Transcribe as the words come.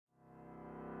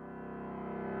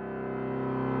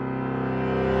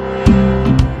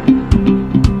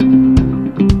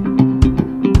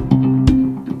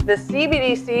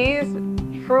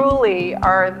CBDCs truly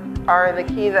are the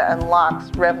key that unlocks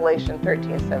Revelation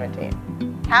 13:17.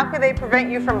 How could they prevent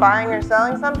you from buying or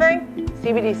selling something?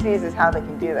 CBDCs is how they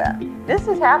can do that. This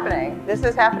is happening. This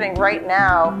is happening right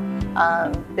now.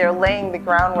 They're laying the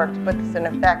groundwork to put this in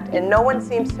effect, and no one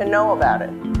seems to know about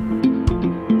it.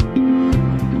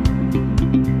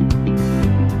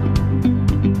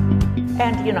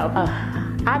 And you know,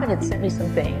 Ivan had sent me some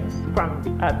things from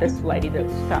this lady that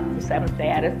was about the Seventh Day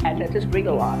Adventist. I just read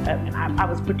a lot, and I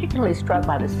was particularly struck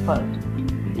by this quote.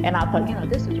 And I thought, you know,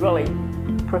 this is really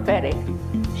prophetic.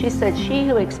 She said, "She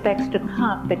who expects to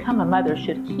become a mother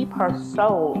should keep her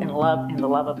soul in the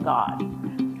love of God.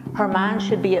 Her mind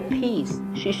should be at peace.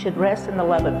 She should rest in the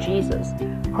love of Jesus,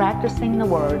 practicing the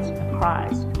words of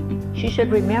Christ. She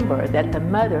should remember that the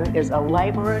mother is a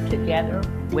laborer together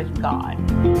with God."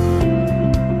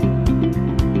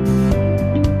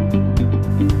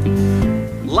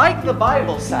 Like the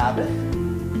Bible Sabbath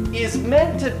is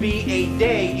meant to be a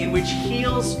day in which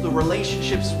heals the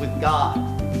relationships with God,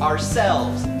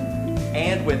 ourselves,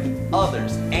 and with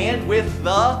others, and with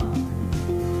the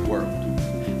world.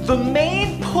 The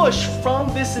main push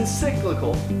from this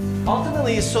encyclical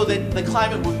ultimately is so that the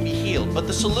climate would be healed, but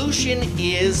the solution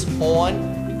is on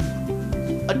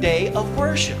a day of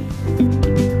worship.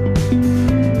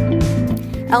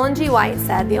 Ellen G. White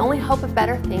said, "The only hope of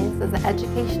better things is the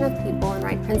education of people and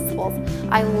right principles."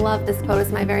 I love this quote.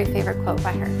 It's my very favorite quote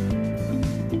by her,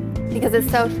 because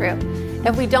it's so true.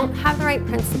 If we don't have the right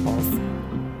principles,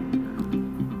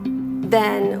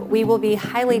 then we will be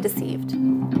highly deceived.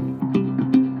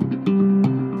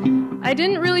 I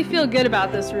didn't really feel good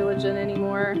about this religion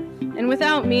anymore, and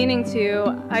without meaning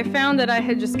to, I found that I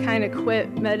had just kind of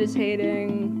quit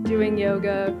meditating, doing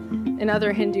yoga, and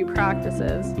other Hindu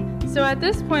practices. So at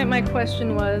this point, my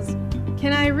question was,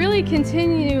 can I really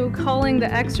continue calling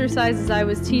the exercises I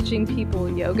was teaching people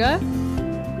yoga?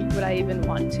 Would I even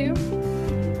want to?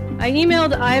 I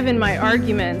emailed Ivan my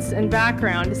arguments and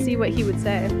background to see what he would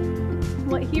say.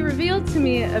 What he revealed to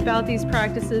me about these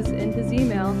practices in his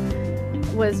email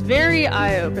was very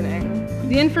eye-opening.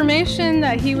 The information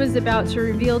that he was about to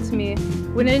reveal to me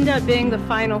would end up being the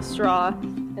final straw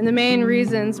and the main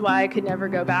reasons why I could never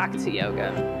go back to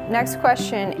yoga. Next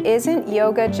question, isn't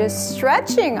yoga just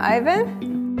stretching, Ivan?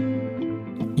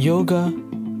 Yoga,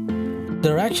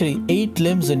 there are actually 8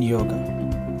 limbs in yoga.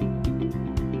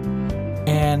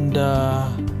 And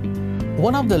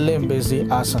one of the limbs is the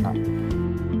asana,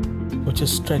 which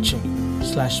is stretching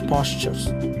 /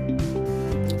 postures.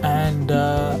 And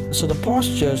so the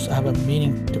postures have a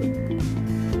meaning to it.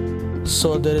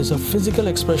 So there is a physical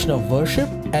expression of worship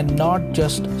and not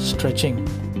just stretching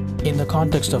in the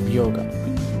context of yoga.